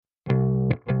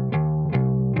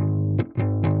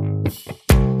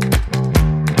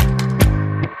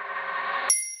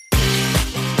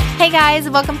Hey guys,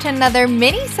 welcome to another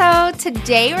mini-sode.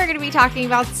 Today we're going to be talking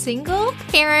about single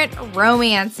parent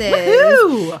romances.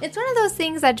 Woohoo! It's one of those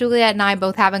things that Juliet and I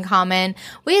both have in common.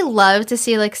 We love to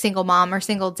see like single mom or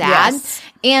single dad,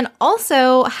 and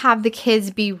also have the kids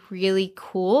be really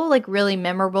cool, like really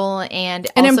memorable and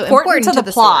also important to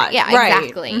the plot. Story. Yeah, right.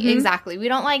 Exactly. Mm-hmm. Exactly. We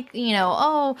don't like,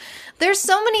 there's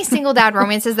so many single dad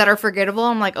romances that are forgettable.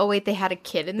 I'm like, oh wait, they had a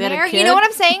kid in there. You know what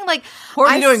I'm saying? Like,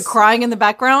 what are you doing? Crying in the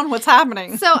background? What's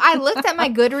happening? So I looked at my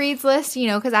Goodreads list,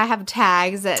 because I have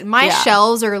tags that my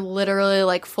shelves are literally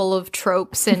like full of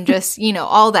tropes and just,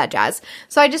 all that jazz.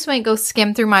 So I just went go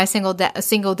skim through my single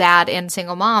dad and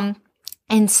single mom.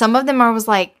 And some of them I was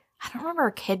like, I don't remember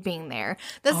a kid being there.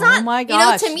 That's not, my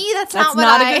gosh. To me, that's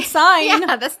not a good sign.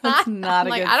 Yeah, that's not a good sign.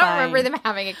 I don't remember them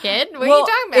having a kid. What are you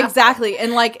talking about? Exactly.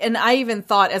 And I even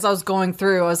thought as I was going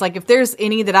through, I was like, if there's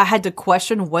any that I had to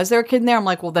question, was there a kid in there? I'm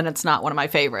like, well, then it's not one of my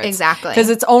favorites. Exactly. Because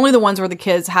it's only the ones where the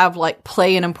kids have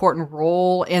play an important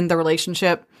role in the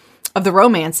relationship of the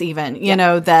romance even, you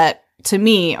know, that to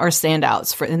me are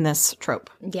standouts in this trope.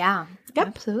 Yeah. Yep.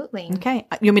 Absolutely. Okay.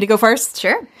 You want me to go first?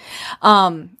 Sure.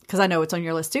 Because I know it's on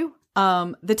your list too.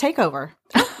 The Takeover.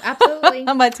 Absolutely.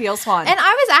 By T.L. Swan. And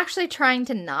I was actually trying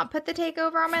to not put The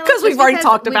Takeover on my list. Because we've already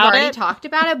talked about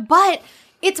it. But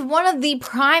it's one of the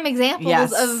prime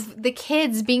examples of the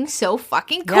kids being so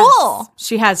fucking cool. Yes.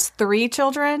 She has 3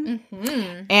 children.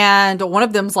 Mm-hmm. And one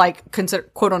of them's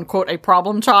considered quote unquote a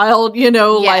problem child,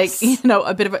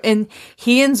 a bit of and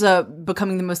he ends up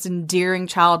becoming the most endearing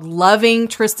child, loving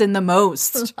Tristan the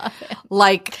most.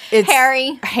 It's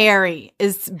Harry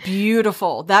is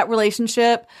beautiful. That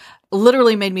relationship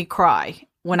literally made me cry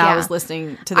when I was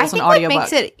listening to this on audiobook.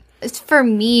 What makes it, for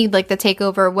me, The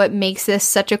Takeover, what makes this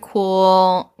such a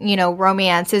cool,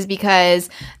 romance is because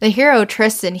the hero,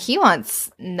 Tristan, he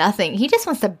wants nothing. He just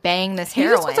wants to bang this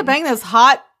heroine. He just wants to bang this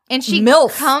hot and she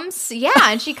MILF.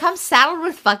 comes saddled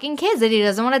with fucking kids that he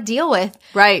doesn't want to deal with.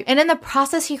 Right. And in the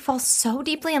process, he falls so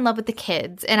deeply in love with the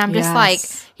kids. And I'm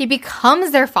just he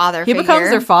becomes their father figure. He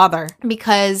becomes their father.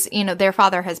 Because, their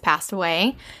father has passed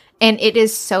away. And it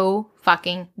is so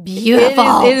fucking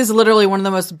beautiful. It is literally one of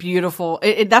the most beautiful.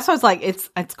 That's why I was like,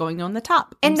 it's going on the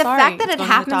top. And the fact that it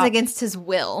happens against his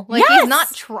will. He's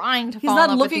not trying to fall in love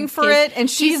with looking for it. And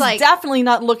she's definitely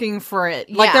not looking for it.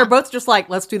 They're both just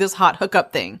let's do this hot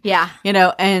hookup thing. Yeah.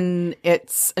 And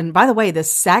by the way, the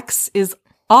sex is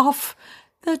off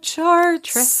the charts.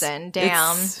 Tristan,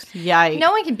 damn. Yikes. No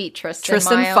one can beat Tristan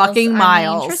Tristan fucking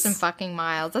Miles. Tristan fucking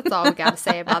Miles. That's all we got to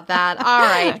say about that. All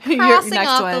right. Crossing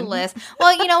off the list.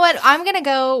 Well, you know what? I'm going to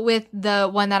go with the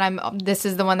one this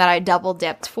is the one that I double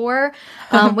dipped for,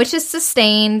 which is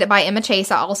Sustained by Emma Chase.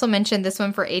 I also mentioned this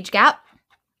one for Age Gap.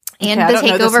 And The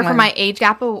Takeover for my Age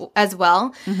Gap as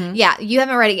well. Mm-hmm. Yeah, you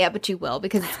haven't read it yet, but you will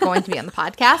because it's going to be on the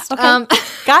podcast. Okay.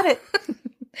 Got it.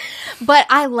 But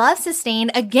I love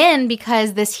Sustained again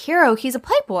because this hero, he's a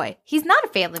playboy. He's not a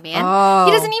family man. Oh.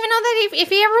 He doesn't even know that if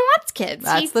he ever wants kids.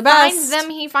 That's the best.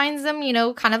 He finds them,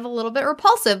 kind of a little bit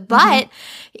repulsive. But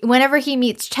whenever he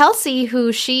meets Chelsea,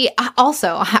 who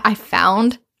I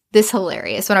found this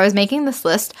hilarious. When I was making this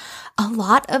list, a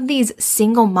lot of these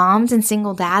single moms and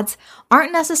single dads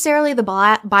aren't necessarily the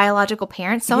biological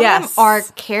parents. Some of them are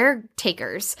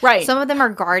caretakers. Right. Some of them are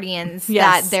guardians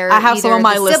that they're I have some on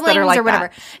my list that are like or whatever.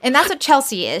 That. And that's what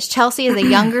Chelsea is. Chelsea is a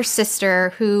younger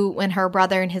sister who, when her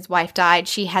brother and his wife died,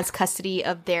 she has custody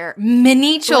of their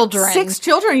many children. 6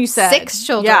 children, you said. 6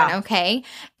 children, okay?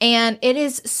 And it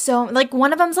is so,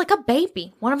 one of them's like a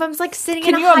baby. One of them's sitting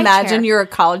in a high chair. Can you imagine you're a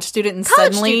college student and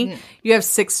suddenly you have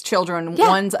 6 children,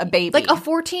 one's a baby. Like a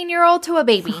 14-year-old to a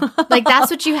baby.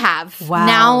 That's what you have. Wow.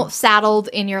 Now saddled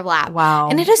in your lap. Wow.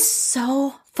 And it is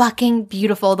so fucking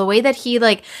beautiful. The way that he,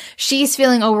 she's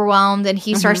feeling overwhelmed and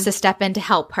he starts to step in to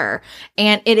help her.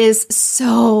 And it is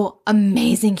so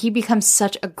amazing. He becomes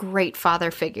such a great father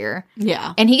figure.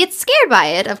 Yeah. And he gets scared by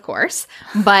it, of course.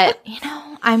 But,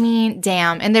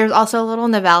 damn. And there's also a little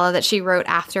novella that she wrote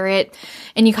after it.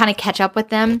 And you kind of catch up with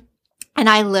them. And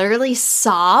I literally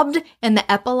sobbed in the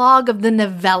epilogue of the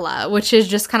novella, which is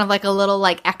just kind of a little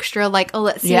extra,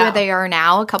 let's see where they are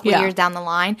now a couple years down the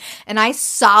line. And I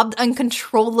sobbed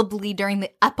uncontrollably during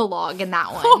the epilogue in that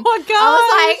one. Oh my God.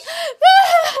 I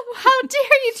was like, how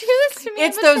dare you do this to me?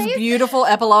 It's those beautiful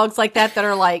epilogues like that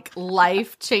are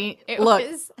life changing. Look.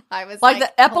 I was the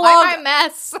epilogue. Why am I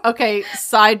mess? Okay,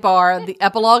 sidebar. The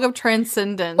epilogue of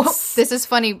Transcendence. Oh, this is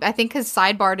funny. I think because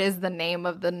Sidebar is the name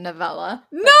of the novella.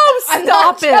 No,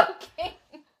 stop it.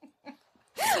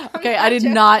 Okay, I did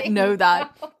not know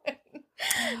that.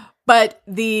 But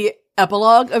the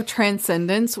epilogue of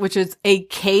Transcendence, which is a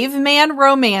caveman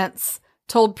romance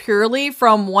told purely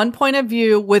from one point of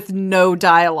view with no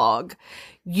dialogue.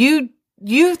 You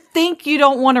think you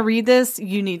don't want to read this?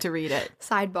 You need to read it.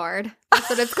 Sidebarred. That's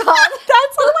what it's called.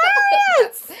 That's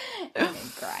hilarious. It made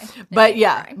me cry. But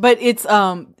yeah, but it's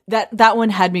that one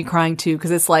had me crying too,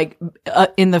 because it's like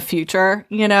in the future,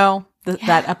 you know,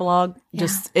 that epilogue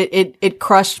just it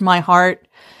crushed my heart,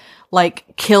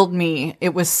 like killed me.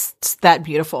 It was that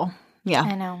beautiful. Yeah,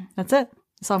 I know. That's it.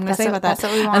 That's all I'm going to say about that. That's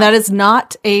what we want. And that is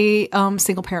not a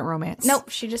single parent romance. Nope,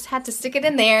 she just had to stick it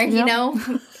in there, you know.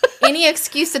 Any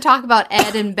excuse to talk about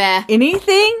Ed and Beth.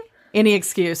 Any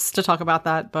excuse to talk about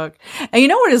that book. And you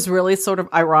know what is really sort of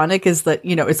ironic is that,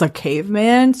 you know, it's a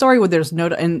caveman story where there's no,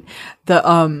 and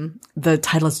the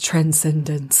title is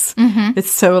Transcendence. Mm-hmm.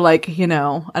 It's so like, you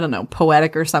know, I don't know,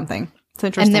 poetic or something. It's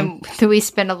interesting. And then we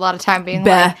spend a lot of time being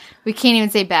Beth. like, we can't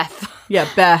even say Beth. Yeah,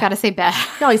 Beth. Gotta say Beth.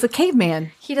 No, he's a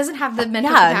caveman. He doesn't have the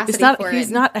mental capacity for it. He's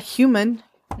not a human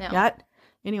yet.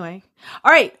 Anyway.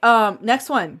 All right, next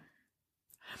one.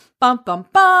 Bum, bum,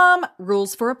 bum.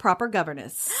 Rules for a proper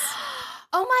governess.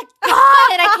 Oh my God.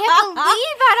 I can't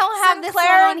believe I don't have this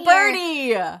Sinclair one on and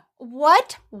here. Birdie.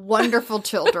 What wonderful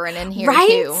children in here, Right?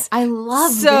 too. I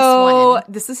love this So, one.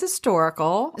 this is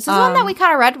historical. This is one that we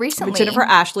kind of read recently. With Jennifer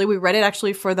Ashley. We read it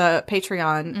actually for the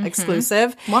Patreon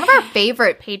exclusive. One of our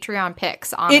favorite Patreon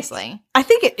picks, honestly. I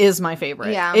think it is my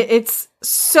favorite. Yeah. It's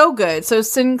so good. So,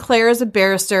 Sinclair is a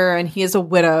barrister and he is a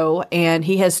widow and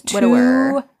he has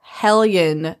two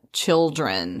Hellion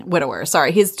children. Widower,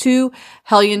 sorry. He has two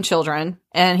Hellion children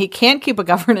and he can't keep a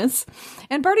governess.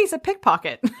 And Birdie's a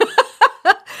pickpocket.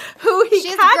 Who he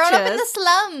She's catches. grown up in the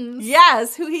slums.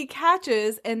 Yes, who he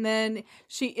catches, and then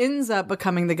she ends up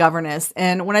becoming the governess.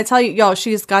 And when I tell you, y'all,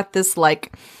 she's got this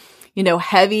like, you know,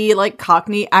 heavy like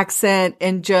Cockney accent,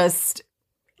 and just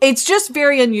it's just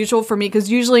very unusual for me because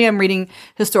usually I'm reading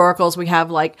historicals. We have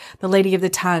like the Lady of the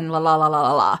Ton, la la la la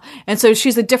la la, and so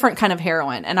she's a different kind of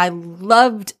heroine, and I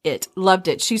loved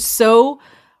it. She's so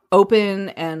open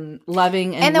and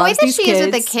loving and the way loves that these she kids. is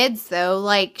with the kids, though,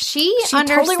 like she totally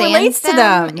understands relates to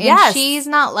them. and Yes. she's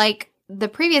not like the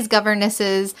previous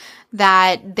governesses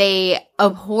that they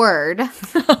abhorred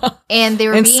and they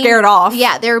were and being scared off.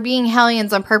 Yeah, they were being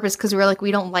hellions on purpose because we were like,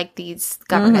 we don't like these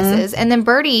governesses. And then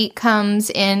Birdie comes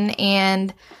in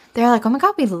and they're like, oh my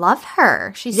God, we love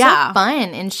her. She's so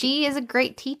fun. And she is a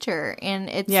great teacher. And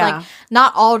it's like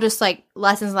not all just like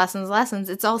lessons.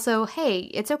 It's also, hey,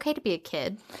 it's okay to be a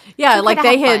kid. Yeah, It's like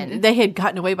okay to they had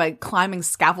gotten away by climbing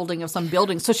scaffolding of some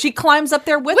building. So she climbs up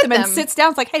there with them and sits down.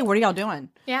 It's like, hey, what are y'all doing?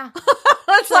 Yeah.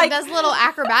 It's like does little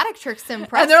acrobatic tricks to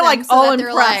impress and they're like them so all that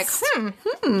they're like,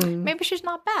 impressed. maybe she's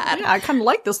not bad. Yeah, I kind of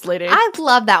like this lady. I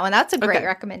love that one. That's a great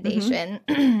recommendation.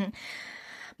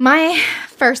 My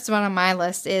first one on my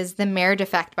list is The Marriage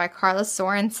Effect by Carla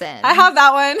Sorensen. I have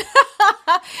that one.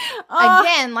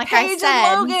 Again, like Paige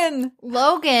I said, and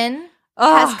Logan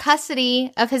has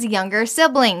custody of his younger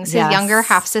siblings, his younger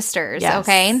half-sisters,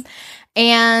 okay?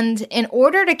 And in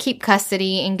order to keep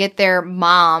custody and get their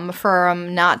mom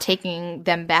from not taking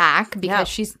them back because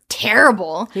she's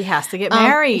terrible, he has to get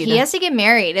married. He has to get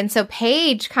married. And so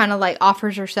Paige kind of like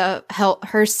offers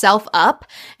herself up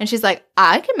and she's like,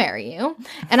 I can marry you.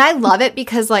 And I love it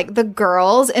because like the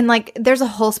girls and like there's a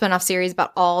whole spinoff series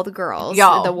about all the girls,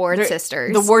 the Ward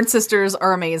sisters. The Ward sisters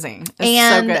are amazing. It's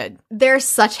and so good. They're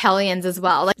such hellions as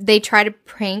well. Like they try to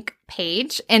prank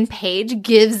Paige and Paige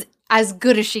gives as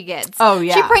good as she gets. Oh,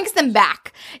 yeah. She pranks them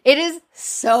back. It is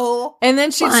so And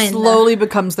then she fun. slowly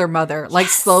becomes their mother, like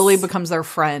slowly becomes their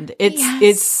friend.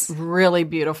 It's really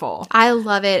beautiful. I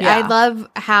love it. Yeah. I love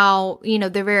how, you know,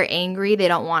 they're very angry. They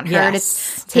don't want her to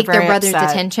take their very brother's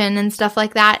upset. attention and stuff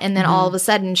like that. And then all of a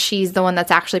sudden she's the one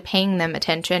that's actually paying them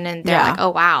attention. And they're like, oh,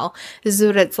 wow, this is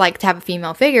what it's like to have a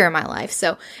female figure in my life.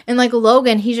 So, and like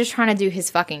Logan, he's just trying to do his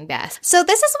fucking best. So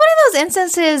this is one of those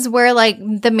instances where like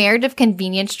the marriage of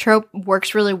convenience trope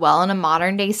works really well in a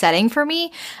modern day setting for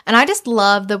me. And I just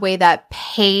love the way that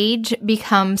Paige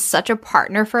becomes such a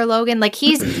partner for Logan. Like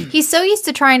he's so used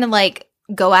to trying to like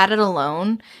go at it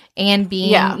alone and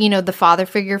being, you know, the father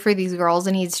figure for these girls,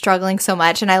 and he's struggling so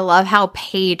much. And I love how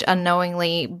Paige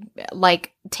unknowingly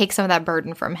like takes some of that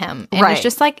burden from him. And it's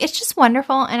just like, it's just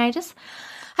wonderful. And I just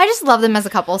love them as a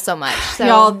couple so much. So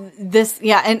y'all,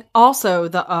 and also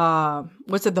the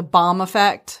the bomb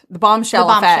effect, the bombshell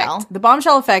effect. The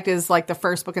bombshell effect is like the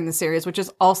first book in the series, which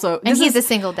is also and he's a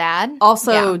single dad,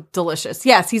 also delicious.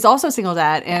 Yes, he's also a single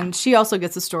dad, and she also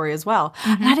gets a story as well.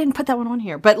 And I didn't put that one on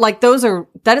here, but like that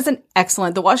is an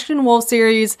excellent. The Washington Wolf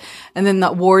series and then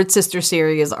the Ward sister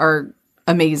series are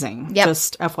amazing.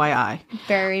 Just FYI,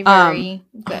 very very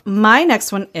good. My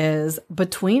next one is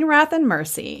Between Wrath and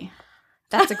Mercy.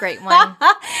 That's a great one.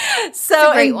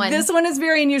 So great one. This one is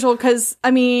very unusual because,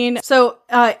 Emmeline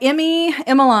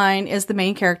is the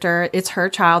main character. It's her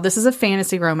child. This is a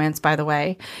fantasy romance, by the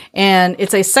way. And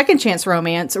it's a second chance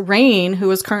romance. Rain, who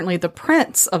is currently the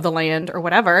prince of the land or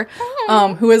whatever,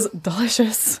 who is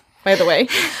delicious, by the way.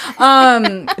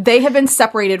 They have been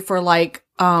separated for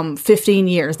 15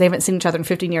 years. They haven't seen each other in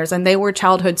 15 years. And they were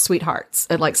childhood sweethearts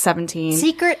at 17.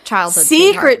 Secret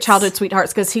childhood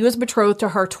sweethearts because he was betrothed to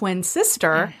her twin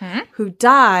sister who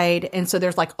died. And so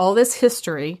there's all this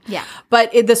history. Yeah.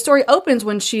 But the story opens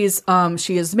when she is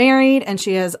married and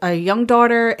she has a young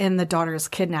daughter and the daughter is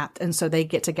kidnapped. And so they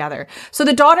get together. So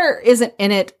the daughter isn't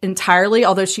in it entirely,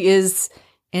 although she is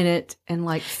in it and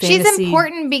fantasy. She's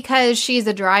important because she's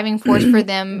a driving force for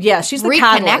them. Yeah, she's the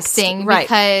reconnecting catalyst.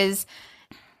 because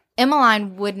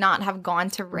Emmeline would not have gone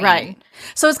to Rain. Right.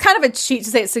 So it's kind of a cheat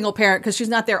to say it's single parent because she's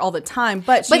not there all the time.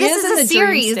 But this is a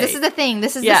series. This is the thing.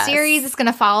 This is the series. It's going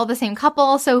to follow the same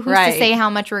couple. So who's to say how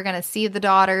much we're going to see the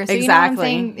daughter? So exactly. You know what I'm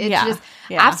saying? It's just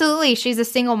absolutely. She's a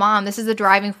single mom. This is the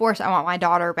driving force. I want my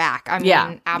daughter back. I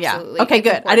mean, absolutely. Yeah. Okay,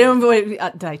 good. Important. I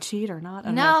didn't. Did I cheat or not?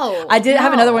 No. I did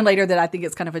have another one later that I think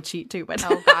is kind of a cheat too. But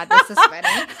oh God, this is funny.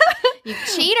 You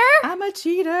cheater? I'm a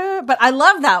cheater, but I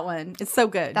love that one. It's so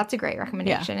good. That's a great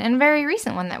recommendation and very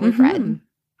recent one that we've read.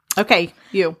 Okay,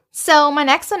 you. So my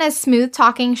next one is Smooth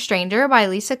Talking Stranger by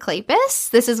Lisa Kleypas.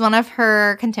 This is one of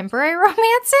her contemporary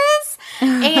romances.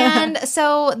 And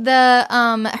so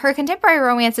her contemporary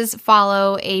romances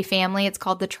follow a family. It's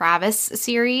called the Travis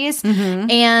series.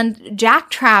 And Jack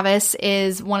Travis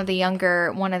is one of the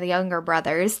younger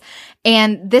brothers.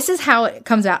 And this is how it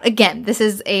comes out. Again, this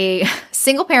is a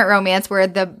single parent romance where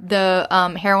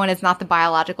the heroine is not the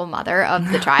biological mother of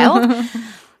the child.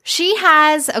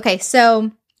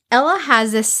 So Ella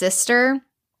has this sister,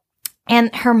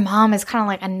 and her mom is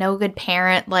kind of a no good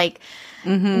parent,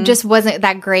 just wasn't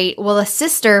that great. Well, a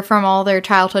sister from all their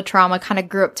childhood trauma kind of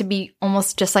grew up to be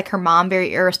almost just like her mom,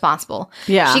 very irresponsible.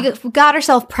 Yeah. She got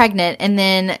herself pregnant, and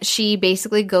then she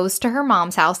basically goes to her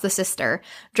mom's house, the sister,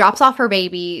 drops off her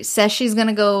baby, says she's going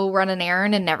to go run an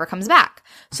errand, and never comes back.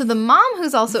 So the mom,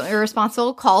 who's also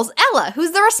irresponsible, calls Ella,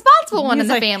 who's the responsible one in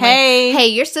the family. Hey,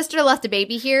 your sister left a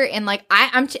baby here, and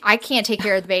I can't take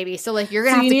care of the baby, so you're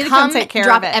gonna have to come take care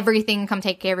drop of it. everything, and come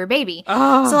take care of your baby.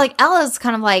 Oh. So Ella's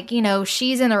kind of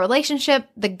she's in a relationship.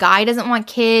 The guy doesn't want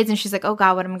kids, and she's like, oh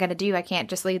God, what am I gonna do? I can't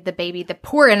just leave the baby, the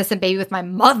poor innocent baby, with my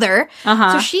mother.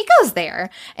 So she goes there,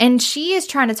 and she is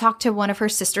trying to talk to one of her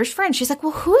sister's friends. She's like,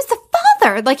 well, who's the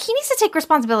father? He needs to take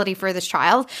responsibility for this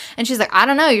child. And she's like, I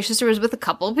don't know. Your sister was with a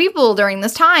couple of people during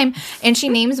this time. And she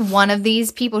names one of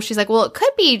these people. She's like, well, it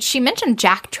could be. She mentioned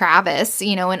Jack Travis,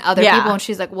 and other people. And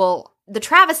she's like, well, the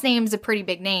Travis name's a pretty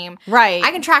big name. Right.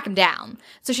 I can track him down.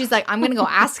 So she's like, I'm going to go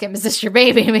ask him, is this your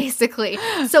baby, basically?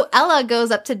 So Ella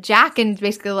goes up to Jack and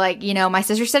basically my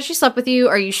sister said she slept with you.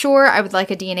 Are you sure? I would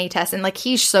like a DNA test. And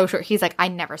he's so sure. He's like, I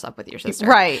never slept with your sister.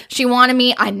 Right. She wanted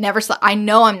me. I never slept. I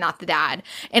know I'm not the dad.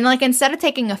 And instead of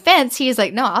taking offense, he's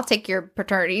like, no, I'll take your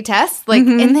paternity test.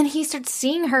 And then he starts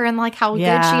seeing her and how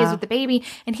good she is with the baby.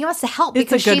 And he wants to help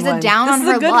because she's down on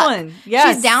her luck.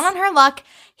 Yes. She's down on her luck.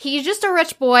 He's just a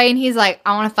rich boy, and he's like,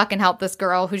 I want to fucking help this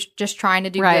girl who's just trying to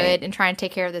do good and trying to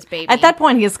take care of this baby. At that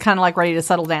point, he's kind of ready to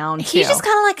settle down, too. He's just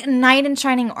kind of a knight in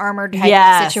shining armor type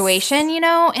of situation, And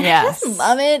I just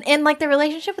love it. And the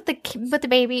relationship with the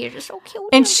baby is just so cute.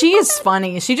 And she's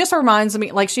funny. She just reminds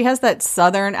me, she has that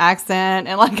southern accent,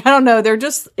 and I don't know, they're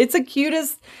just, it's a cute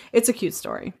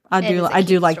story. I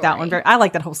do like that one. I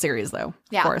like that whole series, though.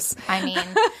 Yeah. Of course. I mean,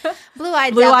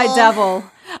 Blue-Eyed Devil.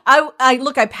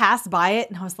 I passed by it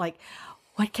and I was like,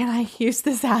 what can I use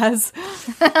this as?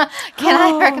 Can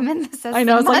I recommend this as I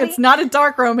know, somebody? it's not a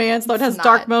dark romance, though it has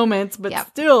dark moments, but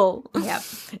still. Yep.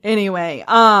 Anyway,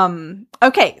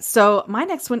 okay, so my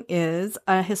next one is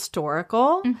a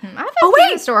historical. I've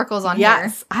had historicals on here.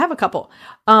 Yes, I have a couple.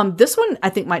 This one I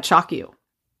think might shock you.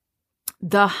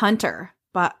 The Hunter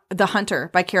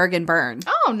by Kerrigan Byrne.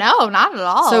 Oh no, not at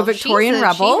all. So Victorian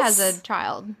rebels. She has a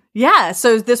child. Yeah.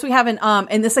 So this we have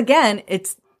and this again,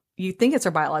 you think it's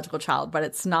her biological child, but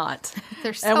it's not.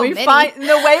 There's so many.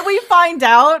 The way we find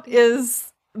out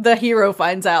is the hero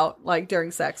finds out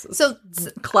during sex. So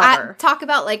clever. Talk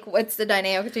about what's the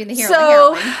dynamic between the hero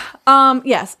and the heroine.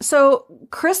 Yes. So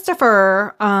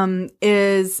Christopher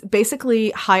is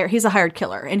basically he's a hired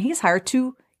killer, and he's hired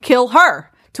to kill her.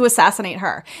 To assassinate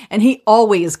her. And he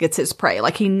always gets his prey.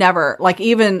 He never,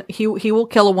 even he will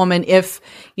kill a woman if,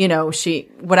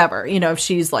 if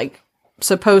she's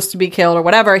supposed to be killed or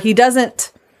whatever. He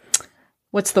doesn't,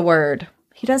 what's the word?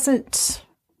 He doesn't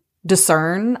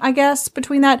discern, I guess,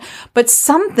 between that. But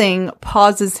something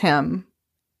pauses him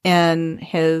in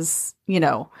his,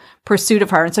 pursuit of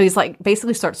her. And so he's like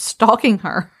basically starts stalking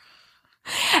her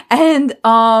and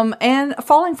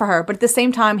falling for her. But at the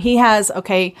same time, he has,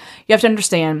 you have to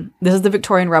understand, this is the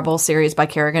Victorian Rebel series by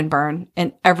Kerrigan Byrne,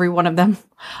 and every one of them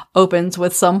opens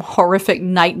with some horrific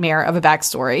nightmare of a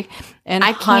backstory. And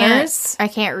I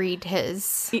can't read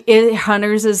his.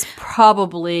 Hunter's is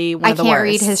probably one of the worst. I can't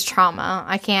read his trauma.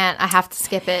 I have to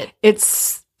skip it.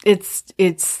 It's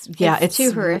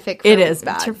too horrific. It is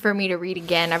bad for me to read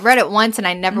again. I've read it once and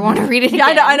I never want to read it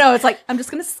again. Yeah, I know. It's like, I'm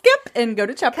just going to skip and go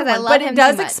to chapter 1. But it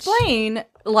does explain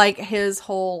like his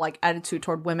whole like attitude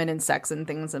toward women and sex and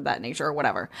things of that nature or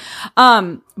whatever.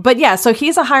 But yeah, so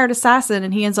he's a hired assassin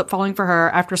and he ends up falling for her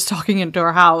after stalking into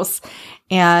her house.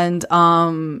 And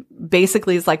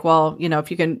basically it's like, well,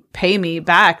 if you can pay me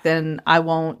back, then I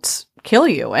won't kill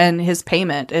you. And his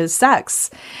payment is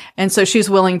sex. And so she's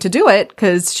willing to do it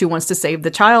because she wants to save the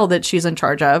child that she's in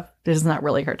charge of. It is not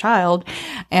really her child.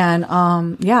 And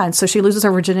and so she loses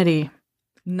her virginity.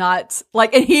 Not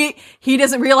like, and he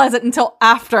doesn't realize it until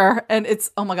after. And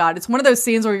it's, oh my God, it's one of those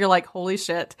scenes where you're like, holy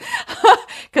shit,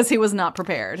 because he was not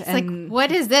prepared. It's like,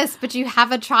 what is this? But you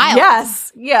have a child.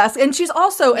 Yes. And she's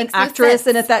also an actress.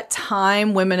 And at that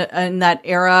time, women in that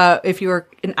era, if you were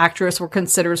an actress, were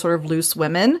considered sort of loose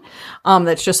women.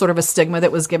 That's just sort of a stigma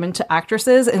that was given to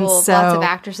actresses. And so lots of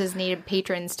actresses needed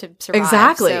patrons to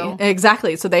survive.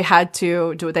 Exactly. So they had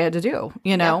to do what they had to do,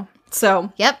 Yep.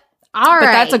 So. Yep. All right. But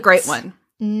that's a great one.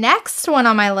 Next one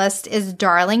on my list is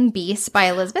Darling Beast by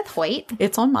Elizabeth Hoyt.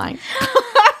 It's on mine.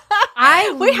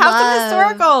 We have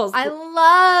some historicals. I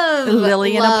love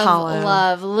Lily and Apollo.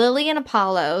 Love Lily and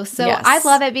Apollo. So yes. I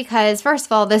love it because, first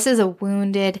of all, this is a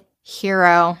wounded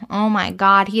hero. Oh my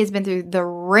God. He has been through the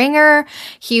ringer.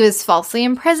 He was falsely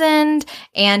imprisoned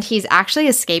and he's actually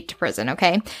escaped prison.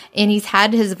 Okay. And he's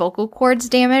had his vocal cords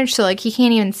damaged. So like he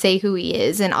can't even say who he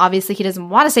is. And obviously he doesn't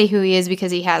want to say who he is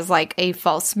because he has like a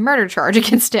false murder charge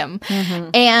against him. Mm-hmm.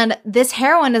 And this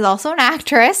heroine is also an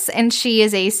actress and she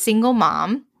is a single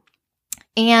mom.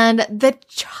 And the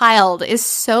child is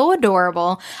so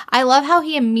adorable. I love how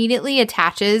he immediately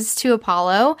attaches to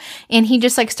Apollo and he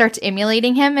just like starts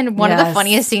emulating him. And one of the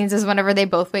funniest scenes is whenever they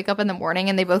both wake up in the morning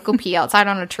and they both go pee outside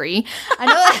on a tree. I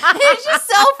know it's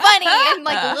just so funny. And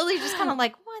like Lily's just kind of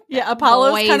like, what? Yeah,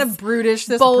 Apollo's kind of brutish,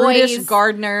 brutish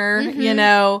gardener, mm-hmm. And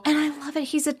I love it.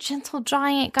 He's a gentle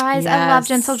giant, guys. Yes. I love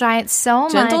Gentle Giant so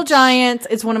much. Gentle Giant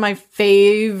is one of my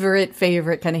favorite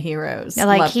kind of heroes. Yeah,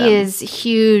 like he is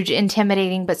huge,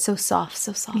 intimidating, but so soft,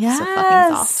 yes. So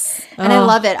fucking soft. And I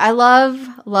love it. I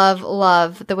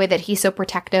love the way that he's so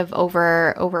protective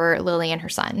over Lily and her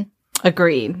son.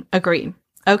 Agreed.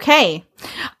 Okay,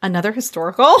 another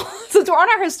historical. Since we're on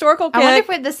our historical kick. I wonder if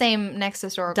we had the same next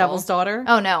historical. Devil's Daughter?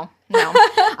 Oh, no.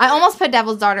 I almost put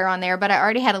Devil's Daughter on there, but I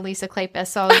already had a Lisa Kleypas,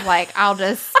 so I was like, I'll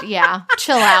just,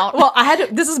 chill out. Well,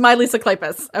 this is my Lisa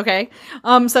Kleypas, okay?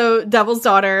 So Devil's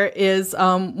Daughter is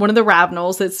one of the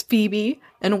Ravenels. It's Phoebe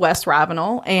and West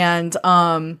Ravenel, and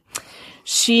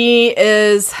she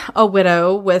is a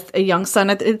widow with a young son.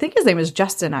 I think his name is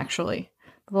Justin, actually,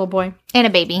 the little boy. And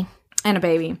a baby.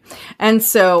 And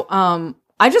so,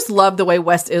 I just love the way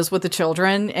West is with the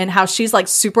children and how she's like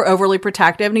super overly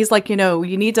protective. And he's like, you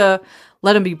need to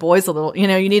let them be boys a little, you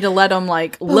need to let them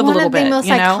like live a little bit. One of the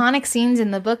most iconic scenes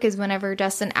in the book is whenever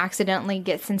Justin accidentally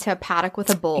gets into a paddock with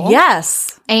a bull.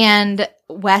 Yes. And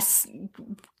Wes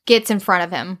gets in front of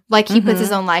him. Like he puts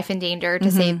his own life in danger to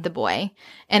save the boy.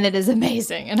 And it is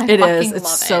amazing. And I fucking love it.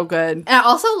 It's so good. And I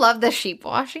also love the sheep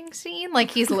washing scene.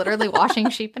 Like he's literally washing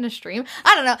sheep in a stream.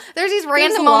 I don't know. There's these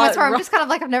random moments where I'm just kind of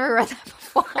like, I've never read that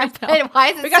before. Why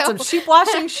is it we got some sheep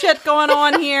washing shit going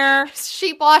on here.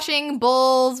 Sheep washing,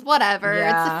 bulls, whatever.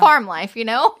 Yeah. It's a farm life, It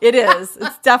is.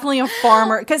 It's definitely a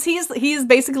farmer. Because he's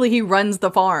basically, he runs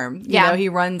the farm. You know, he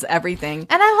runs everything.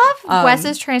 And I love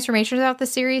Wes's transformation throughout the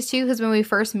series too. Because when we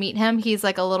first meet him, he's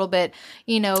like a little bit,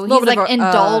 he's like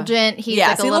indulgent. He's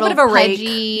like a little bit of a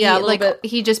pudgy. Yeah, like bit.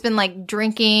 He's just been like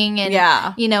drinking and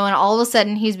and all of a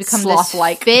sudden he's become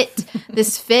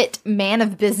this fit man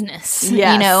of business.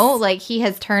 Yes. Like he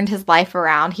has turned his life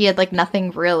around. He had like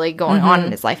nothing really going on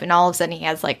in his life, and all of a sudden he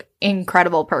has like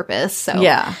incredible purpose. So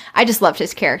I just loved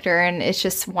his character, and it's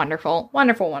just wonderful.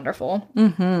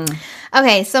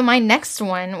 Okay, so my next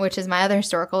one, which is my other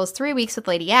historical, is 3 Weeks with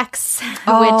Lady X,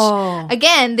 Oh. which,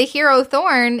 again, the hero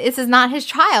Thorn, this is not his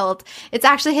child. It's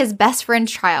actually his best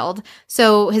friend's child.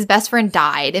 So his best friend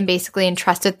died and basically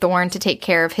entrusted Thorn to take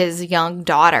care of his young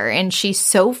daughter. And she's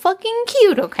so fucking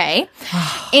cute, okay?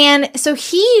 And so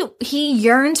he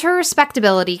yearns for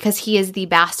respectability because he is the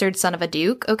bastard son of a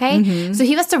duke, okay? So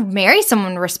he wants to marry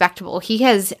someone respectable. He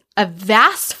has a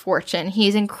vast fortune.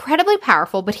 He's incredibly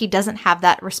powerful, but he doesn't have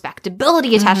that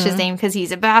respectability attached to his name because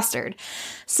he's a bastard.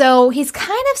 So he's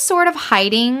kind of sort of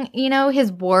hiding,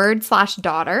 his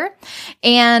ward/daughter.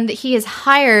 And he has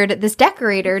hired this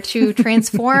decorator to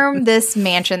transform this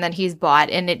mansion that he's bought.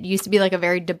 And it used to be like a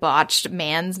very debauched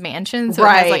man's mansion. So it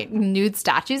has like nude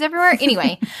statues everywhere.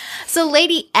 Anyway, so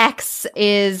Lady X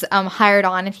is hired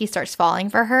on and he starts falling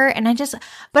for her. And I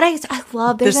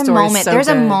love, there's a moment. There's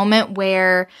a moment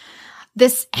where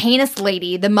this heinous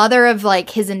lady, the mother of like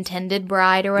his intended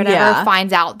bride or whatever,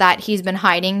 finds out that he's been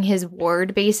hiding his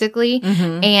ward basically.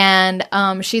 And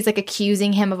she's like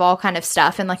accusing him of all kind of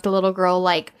stuff. And like the little girl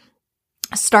like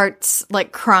starts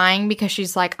like crying because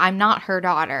she's like, I'm not her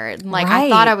daughter. Like I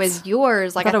thought I was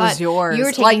yours. Like I thought it was yours. You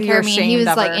were taking care of me. And he was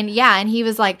like, and he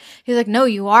was like, no,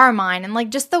 you are mine. And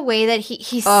like just the way that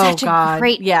he's such a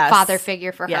great father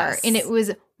figure for her. And it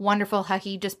was wonderful how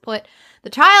he just put the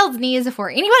child's needs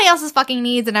before anybody else's fucking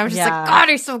needs. And I was just like, God,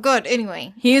 he's so good.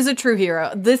 Anyway. He is a true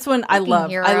hero. This one I love.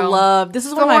 Hero. I love. This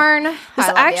is Thorn. This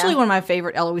is actually one of my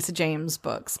favorite Eloisa James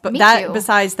books. But Me that too.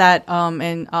 besides that,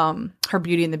 and her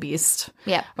Beauty and the Beast.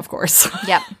 Yep. Of course.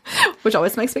 Yep. Which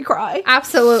always makes me cry.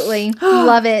 Absolutely.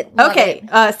 Love it. Love Okay.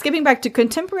 it. Skipping back to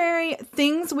contemporary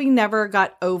things we never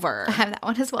got over. I have that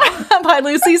one as well. By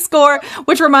Lucy Score,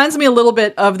 which reminds me a little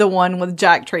bit of the one with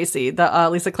Jack Tracy, the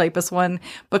Lisa Kleypas one,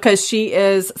 because she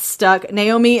is stuck.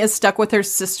 Naomi is stuck with her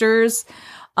sister's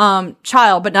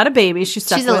child, but not a baby. She's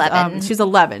stuck She's with 11. She's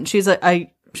 11. She's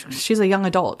a young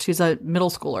adult. She's a middle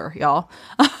schooler, y'all.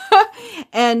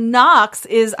 And Knox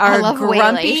is our I love grumpy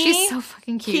Whaley. She's so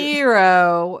fucking cute.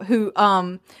 hero who,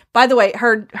 by the way,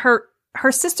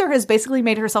 her sister has basically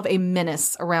made herself a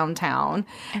menace around town.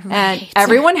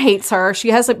 Everyone hates her. She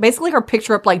has basically her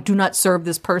picture up like, do not serve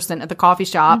this person at the coffee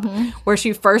shop where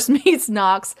she first meets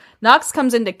Knox. Knox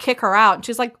comes in to kick her out. And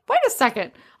she's like, wait a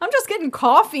second. I'm just getting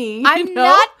coffee. I'm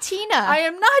not Tina. I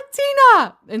am not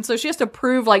Tina. And so she has to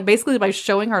prove, like, basically by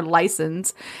showing her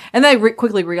license. And they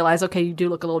quickly realize, okay, you do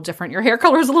look a little different. Your hair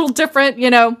color is a little different,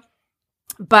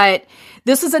 But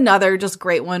this is another just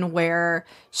great one where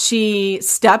she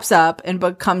steps up and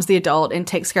becomes the adult and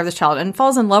takes care of the child and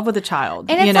falls in love with the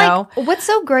child. And it's like, what's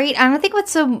so great, I don't think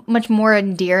what's so much more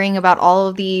endearing about all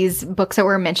of these books that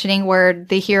we're mentioning where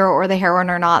the hero or the heroine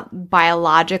are not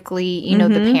biologically,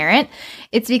 the parent,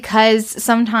 it's because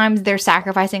sometimes they're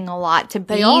sacrificing a lot to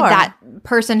be that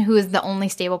person who is the only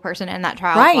stable person in that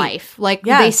child's life. Like,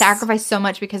 they sacrifice so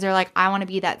much because they're like, I want to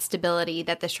be that stability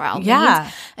that this child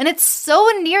needs. And it's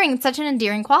so endearing. It's such an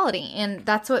endearing quality. And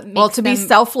that's what makes to be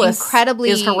selfless incredibly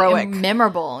is heroic.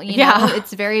 Memorable. You know,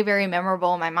 it's very, very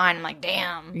memorable in my mind. I'm like,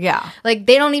 damn. Yeah. Like,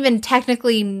 they don't even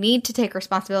technically need to take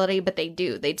responsibility, but they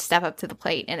do. They step up to the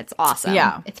plate, and it's awesome.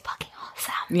 Yeah. It's fucking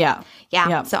awesome. Yeah.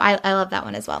 Yeah. So I love that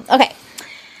one as well. Okay.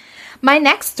 My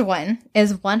next one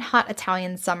is One Hot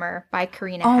Italian Summer by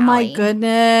Karina Halley. Oh my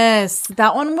goodness.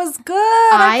 That one was good.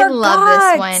 I love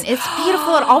this one. It's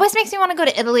beautiful. It always makes me want to go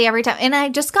to Italy every time. And I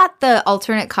just got the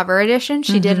alternate cover edition.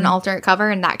 She did an alternate cover,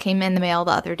 and that came in the mail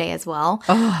the other day as well.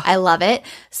 I love it.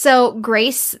 So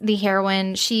Grace, the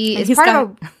heroine, she's part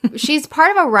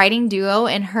of a writing duo,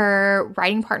 and her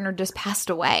writing partner just passed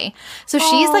away. So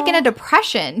she's like in a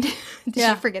depression. Did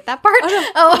you forget that part?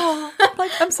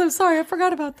 Like, I'm so sorry. I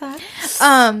forgot about that.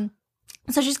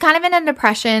 So she's kind of in a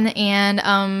depression, and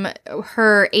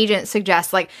her agent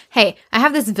suggests, like, hey, I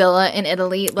have this villa in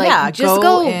Italy. Like, just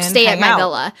go stay at my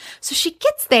villa. So she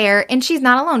gets there, and she's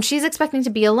not alone. She's expecting to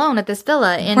be alone at this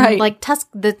villa in like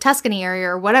the Tuscany area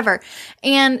or whatever.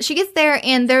 And she gets there,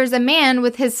 and there's a man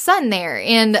with his son there.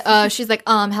 And she's like,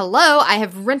 hello, I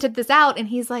have rented this out. And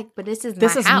he's like, but this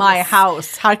is my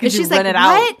house. How could you rent it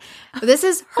out? What? This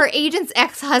is her agent's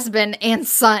ex-husband and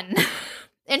son.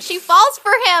 And she falls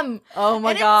for him. Oh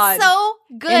my God. It's so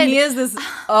good. And he is this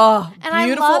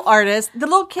beautiful artist. The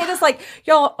little kid is like,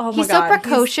 y'all, oh my God. He's so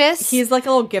precocious. He's like a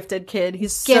little gifted kid.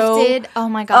 He's gifted. Oh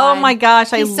my God. Oh my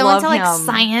gosh. He's so love into him. like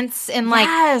science and like,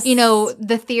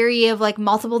 the theory of like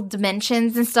multiple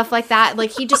dimensions and stuff like that.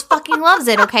 Like, he just fucking loves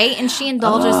it. Okay. And she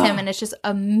indulges him, and it's just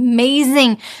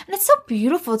amazing. And it's so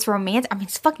beautiful. It's romantic. I mean,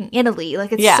 it's fucking Italy.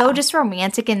 Like, it's so just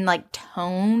romantic in like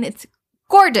tone. It's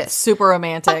gorgeous. Super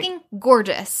romantic. Fucking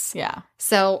gorgeous. Yeah.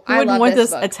 So Who I wouldn't love want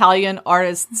this this book. Italian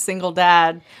artist, single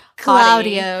dad?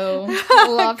 Claudio.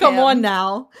 Love Come him. on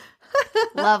now.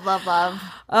 Love, love, love.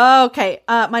 Okay.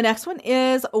 My next one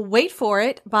is Wait For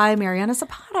It by Mariana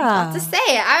Zapata. To say,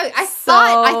 I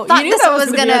thought you knew this that one was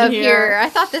was gonna gonna be in appear. here. I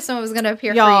thought this one was gonna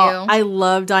appear Y'all, for you. I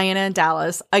love Diana and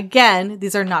Dallas. Again,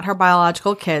 these are not her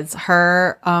biological kids.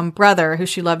 Her brother, who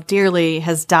she loved dearly,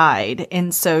 has died.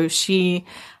 And so she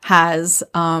has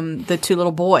the two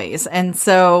little boys. And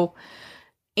so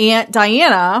Aunt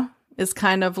Diana is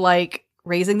kind of like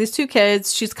raising these two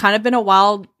kids. She's kind of been a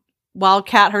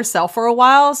wildcat herself for a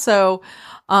while. So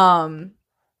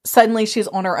suddenly she's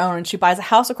on her own and she buys a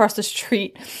house across the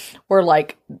street where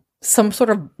like some sort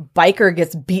of biker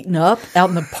gets beaten up out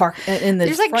in the park in the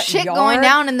There's like front shit yard. going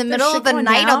down in the There's middle shit of the going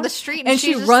night down. on the street, and she's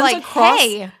she just runs like, across.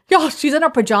 "Hey." Y'all, she's in her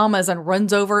pajamas and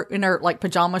runs over in her like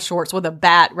pajama shorts with a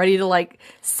bat, ready to like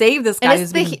save this guy And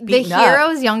who's it's being the beaten up.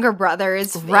 hero's younger brother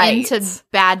is Right. into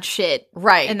bad shit,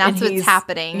 Right. and that's what's he's-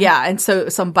 happening. Yeah. And so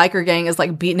some biker gang is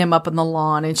like beating him up on the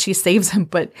lawn and she saves him,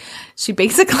 but she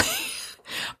basically,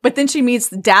 but then she meets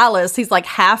Dallas. He's like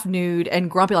half nude and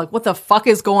grumpy, like, what the fuck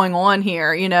is going on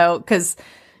here? You know, because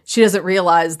she doesn't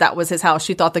realize that was his house.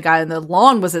 She thought the guy on the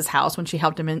lawn was his house when she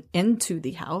helped him into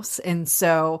the house. And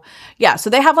so, yeah, so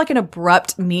they have like an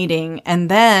abrupt meeting and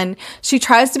then she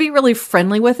tries to be really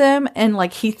friendly with him. And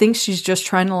like, he thinks she's just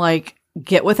trying to like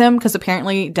get with him because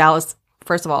apparently Dallas,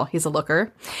 first of all, he's a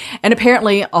looker. And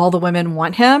apparently all the women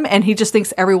want him. And he just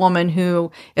thinks every woman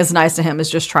who is nice to him is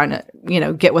just trying to, you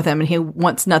know, get with him. And he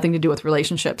wants nothing to do with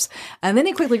relationships. And then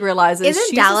he quickly realizes Isn't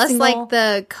she's Dallas a like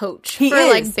the coach He for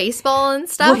is. like baseball and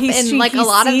stuff? Well, and like a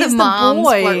lot of sees the moms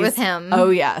flirt boys. with him.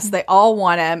 Oh yes, they all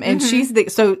want him, and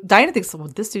so Diana thinks, well,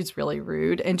 this dude's really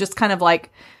rude, and just kind of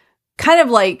like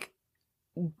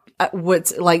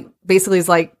what's like basically is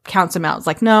like counts him out. It's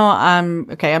like, no,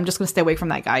 I'm okay. I'm just gonna stay away from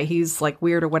that guy. He's like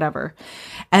weird or whatever.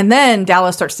 And then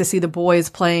Dallas starts to see the boys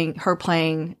playing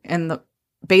in the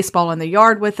baseball in the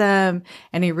yard with them,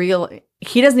 and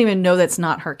he doesn't even know that's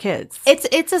not her kids.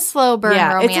 It's a slow burn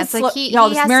romance. Like he y'all,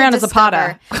 has Mariana to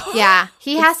discover. Zapata. Yeah,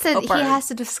 he has to. slow He burn. has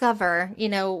to discover, you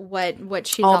know, what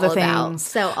she's all all the about. things.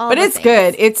 So, but it's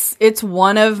good. It's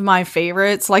one of my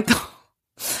favorites. Like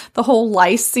the whole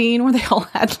lice scene where they all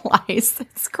had lice.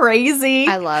 It's crazy.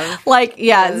 I love. Like,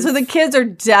 yeah. those. So the kids are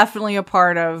definitely a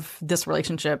part of this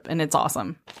relationship, and it's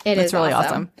awesome. It's really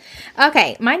awesome.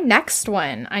 Okay, my next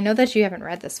one. I know that you haven't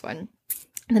read this one.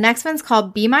 The next one's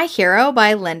called Be My Hero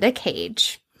by Linda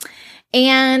Cage.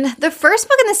 And the first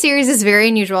book in the series is very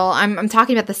unusual. I'm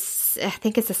talking about this. I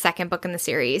think it's the second book in the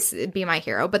series, Be My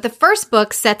Hero. But the first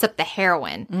book sets up the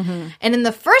heroine. Mm-hmm. And in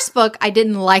the first book, I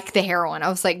didn't like the heroine. I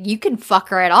was like, you can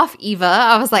fuck right off, Eva.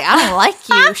 I was like, I don't like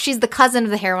you. She's the cousin of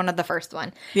the heroine of the first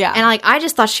one. Yeah. And like, I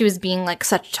just thought she was being like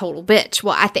such a total bitch.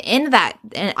 Well, at the end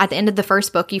of the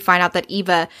first book, you find out that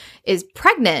Eva is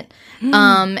pregnant.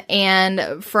 And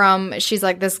she's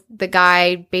like, the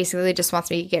guy basically just wants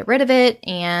me to get rid of it.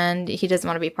 And he doesn't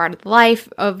want to be part of the life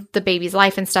of the baby's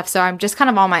life and stuff. So I'm just kind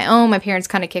of on my own. My parents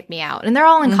kind of kicked me out and they're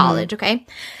all in college. Okay.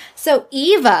 So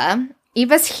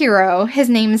Eva's hero, his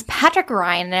name is Patrick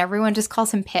Ryan and everyone just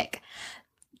calls him Pick.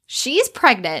 She's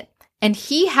pregnant and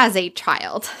he has a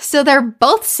child. So they're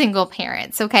both single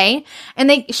parents. Okay.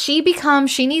 And she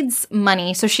needs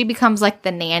money. So she becomes like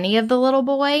the nanny of the little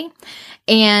boy.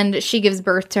 And she gives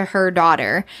birth to her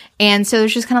daughter. And so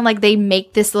it's just kind of like they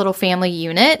make this little family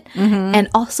unit. Mm-hmm. And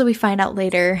also we find out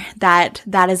later that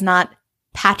is not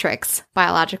Patrick's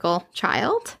biological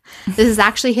child. This is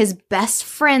actually his best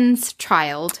friend's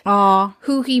child. Aww.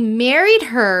 Who he married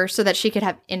her so that she could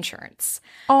have insurance.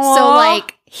 Aww. So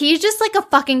like he's just like a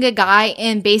fucking good guy,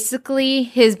 and basically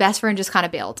his best friend just kind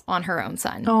of bailed on her own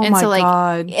son. Oh and my so like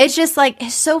God. it's just like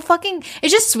it's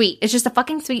just sweet. It's just a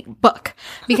fucking sweet book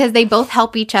because they both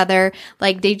help each other.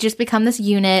 Like they just become this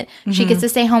unit. Mm-hmm. She gets to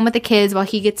stay home with the kids while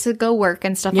he gets to go work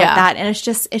and stuff like that. And it's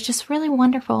just really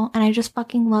wonderful, and I just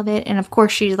fucking love it. And of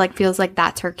course she like feels like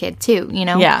that's her kid too, you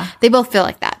know? Yeah. They both feel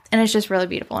like that. And it's just really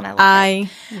beautiful, and I love it. I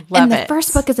love And it. the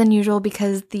first book is unusual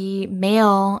because the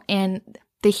male and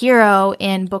the hero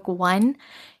in book 1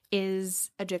 is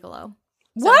a gigolo.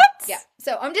 What? Yeah.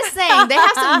 So I'm just saying they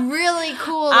have some really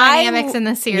cool dynamics in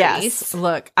the series. Yes.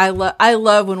 Look, I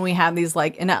love when we have these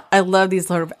like, and I love these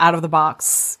sort of out of the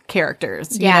box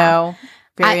characters. You know,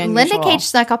 very unusual. Linda Cage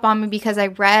snuck up on me because I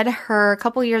read her a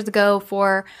couple years ago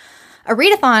for a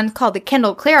readathon called the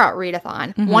Kindle Clear Out Readathon.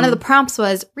 Mm-hmm. One of the prompts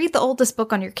was read the oldest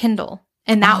book on your Kindle.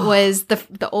 And that was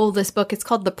the oldest book. It's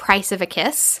called The Price of a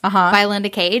Kiss by Linda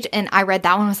Cage. And I read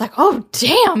that one. I was like, oh,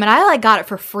 damn. And I like got it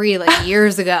for free like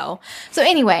years ago. So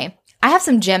anyway, I have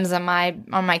some gems on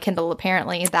my Kindle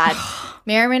apparently that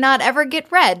may or may not ever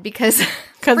get read because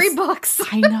free books.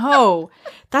 I know.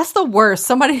 That's the worst.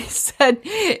 Somebody said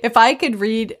if I could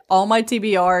read all my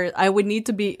TBR, I would need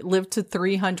to live to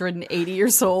 380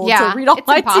 years old to read all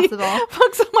my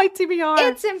books on my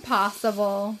TBR. It's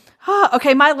impossible.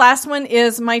 Okay, my last one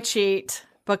is my cheat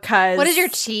because... What is your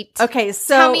cheat? Okay,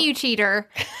 so... Tell me, you cheater.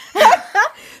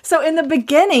 So in the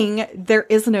beginning, there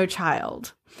is no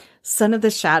child. Son of the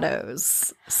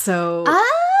Shadows. So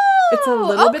it's a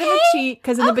little bit of a cheat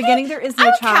because in the beginning there is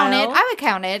no child. I would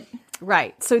count it.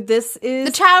 Right. So this is...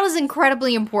 The child is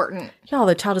incredibly important. Y'all,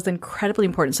 the child is incredibly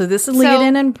important. So this is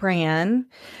Leodin and Bran.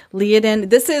 Leodin,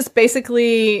 this is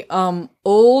basically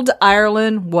old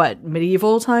Ireland,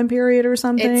 medieval time period or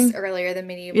something? It's earlier than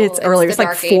medieval. It's earlier. It's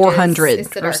like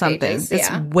 400 or something. Ages,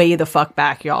 yeah. It's way the fuck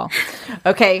back, y'all.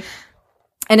 Okay.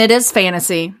 And it is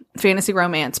fantasy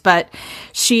romance, but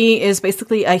she is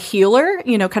basically a healer,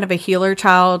 kind of a healer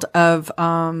child of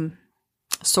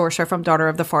Saoirse from Daughter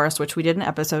of the Forest, which we did an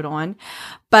episode on.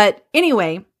 But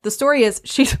anyway, the story is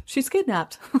she's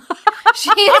kidnapped. She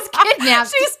is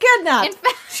kidnapped. She's kidnapped. In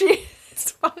fact,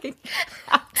 she's fucking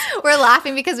we're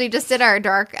laughing because we just did our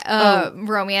dark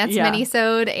romance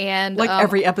minisode, and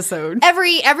every episode.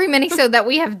 Every minisode that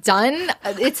we have done,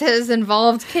 it has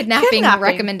involved kidnapping.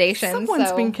 Recommendations.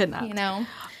 Someone's been kidnapped.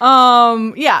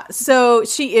 Yeah. So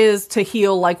she is to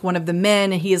heal like one of the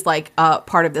men, and he is like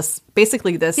part of this.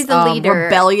 Basically, this he's a leader.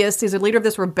 He's a leader of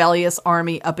this rebellious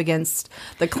army up against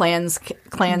the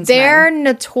clansmen. They're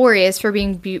notorious for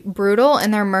being brutal,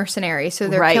 and they're mercenaries. So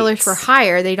they're killers for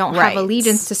hire. They don't have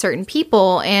allegiance to certain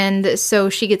people, and so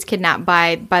she gets kidnapped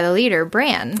by the leader,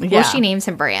 Bran. Yeah. Well, she names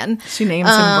him Bran. She names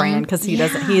him Bran because he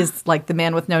doesn't. He is like the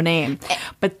man with no name.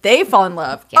 But they fall in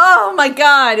love. Yeah. Oh my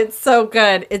god, it's so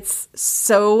good. It's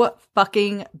so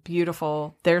fucking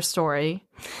beautiful. Their story,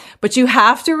 but you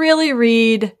have to really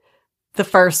read the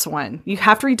first one. You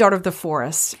have to read Daughter of the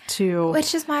Forest too.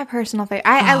 Which is my personal favorite.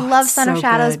 I love Son of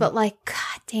Shadows, but like,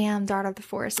 god damn, Daughter of the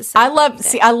Forest is so I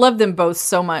love them both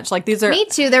so much. Like these are... Me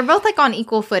too. They're both like on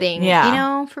equal footing.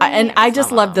 Yeah. For me, I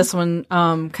just love this one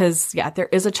because, there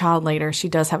is a child later. She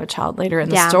does have a child later in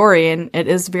the story, and it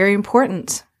is very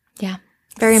important. Yeah.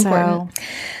 Very important.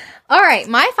 All right.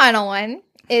 My final one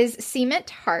is Cement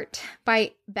Heart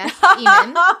by Beth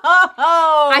Eamon.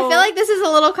 I feel like this is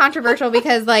a little controversial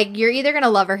because like you're either gonna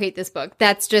love or hate this book.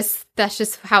 That's just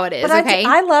how it is. But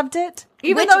I loved it.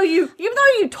 Even though you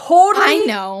totally, I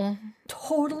know,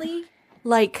 totally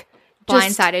like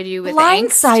blindsided you with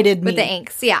blindsided me with the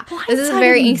inks. Yeah, this is a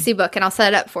very angsty book, and I'll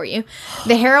set it up for you.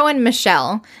 The heroine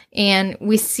Michelle, and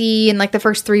we see in like the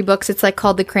first 3 books, it's like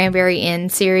called the Cranberry Inn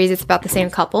series. It's about the same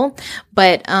couple,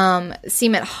 but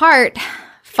Cement Heart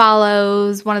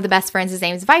follows one of the best friends. His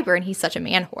name is Viper, and he's such a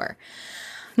man whore.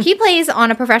 He plays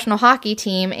on a professional hockey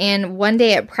team, and one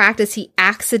day at practice, he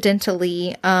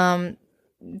accidentally,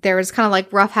 there was kind of like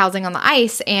roughhousing on the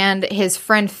ice, and his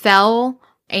friend fell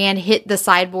and hit the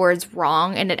sideboards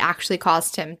wrong, and it actually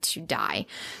caused him to die.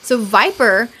 So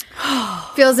Viper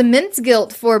feels immense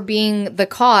guilt for being the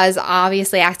cause,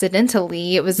 obviously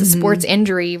accidentally. It was a sports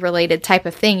injury related type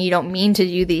of thing. You don't mean to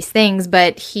do these things,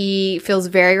 but he feels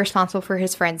very responsible for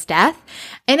his friend's death.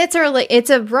 And it's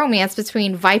a romance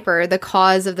between Viper, the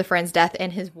cause of the friend's death,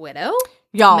 and his widow,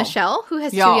 Michelle, who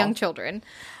has 2 young children.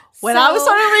 When I was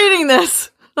started reading this,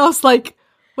 I was like,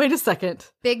 wait a second.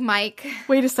 Big Mike.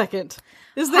 Wait a second.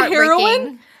 Is the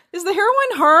heroine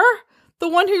her? The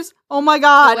one who's, oh my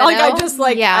god. Like, I just,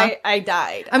 like, I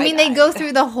died. I mean, they go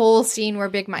through the whole scene where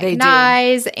Big Mike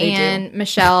dies and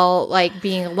Michelle, like,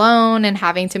 being alone and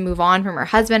having to move on from her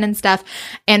husband and stuff.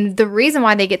 And the reason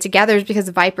why they get together is because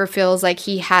Viper feels like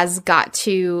he has got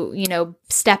to,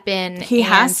 step in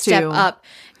step up.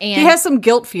 And he has some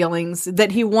guilt feelings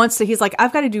that he wants to. He's like,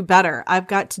 I've got to do better. I've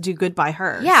got to do good by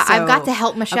her. Yeah, so I've got to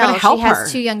help Michelle. She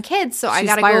has 2 young kids, so I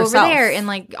got to go over there and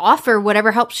like offer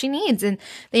whatever help she needs. And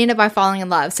they end up by falling in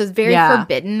love. So it's very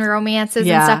forbidden romances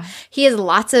and stuff. He has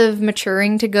lots of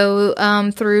maturing to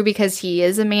go through because he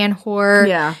is a man whore.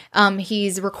 Yeah.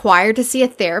 He's required to see a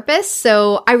therapist.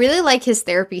 So I really like his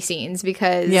therapy scenes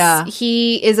because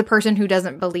he is a person who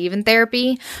doesn't believe in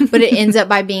therapy, but it ends up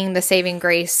by being the saving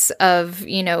grace of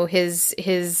his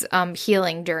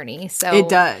healing journey. So it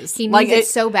does. He needs it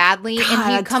so badly,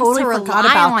 and he comes to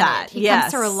rely on it. He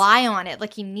comes to rely on it,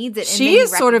 like he needs it. She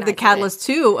is sort of the catalyst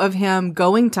too of him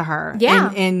going to her.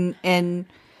 Yeah, and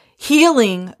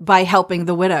healing by helping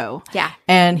the widow. Yeah,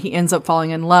 and he ends up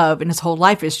falling in love, and his whole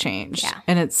life is changed. Yeah,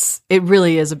 and it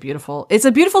really is it's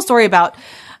a beautiful story about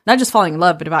not just falling in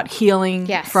love, but about healing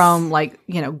from like,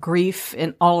 grief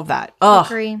and all of that. Oh,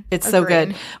 it's so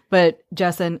good. But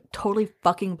Jessen totally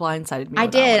fucking blindsided me. I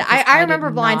did. I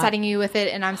remember blindsiding you with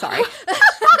it, and I'm sorry.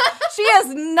 She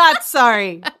is not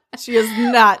sorry. She is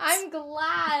not. I'm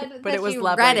glad but it was you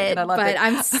lovely, read it, and I loved but it.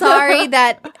 I'm sorry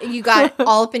that you got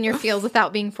all up in your feels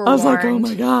without being forewarned. I was like, oh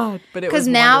my God. But it was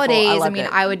nowadays, I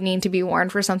I would need to be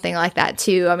warned for something like that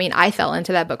too. I mean, I fell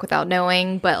into that book without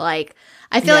knowing, but like,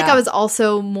 I feel like I was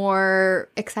also more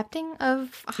accepting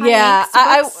of high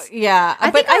books.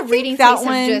 I think our reading tastes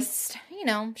have just,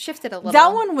 shifted a little.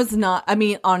 That one was not,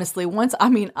 honestly,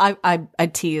 I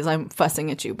tease, I'm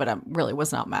fussing at you, but I really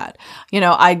was not mad.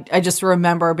 I just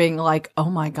remember being like, oh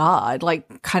my God,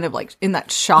 like kind of like in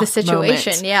that shock the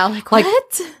situation. moment. Yeah. Like,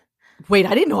 what? Wait,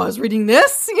 I didn't know I was reading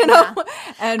this, Yeah. But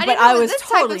I was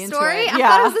totally into story. it. I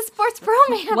thought it was a sports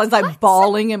romance. Was I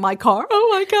bawling in my car? Oh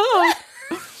my God.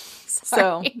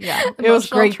 So, it was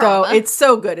great though. It's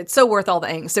so good. It's so worth all the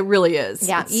angst. It really is.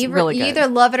 Yeah, it's you really good. either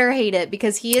love it or hate it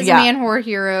because he is a man horror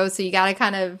hero. So you got to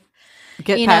kind of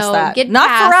get past that.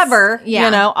 Not forever,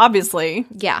 obviously.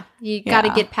 Yeah, you got to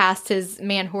get past his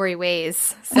man hoary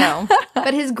ways. So,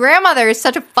 but his grandmother is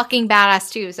such a fucking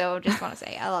badass too. So just want to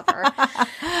say I love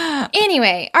her.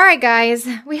 Anyway, all right, guys.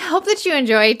 We hope that you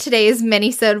enjoyed today's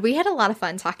mini-sode. We had a lot of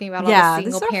fun talking about all the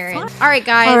single parents. All right,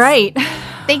 guys. All right.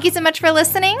 Thank you so much for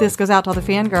listening. This goes out to all the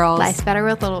fangirls. Life's better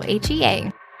with little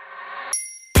HEA.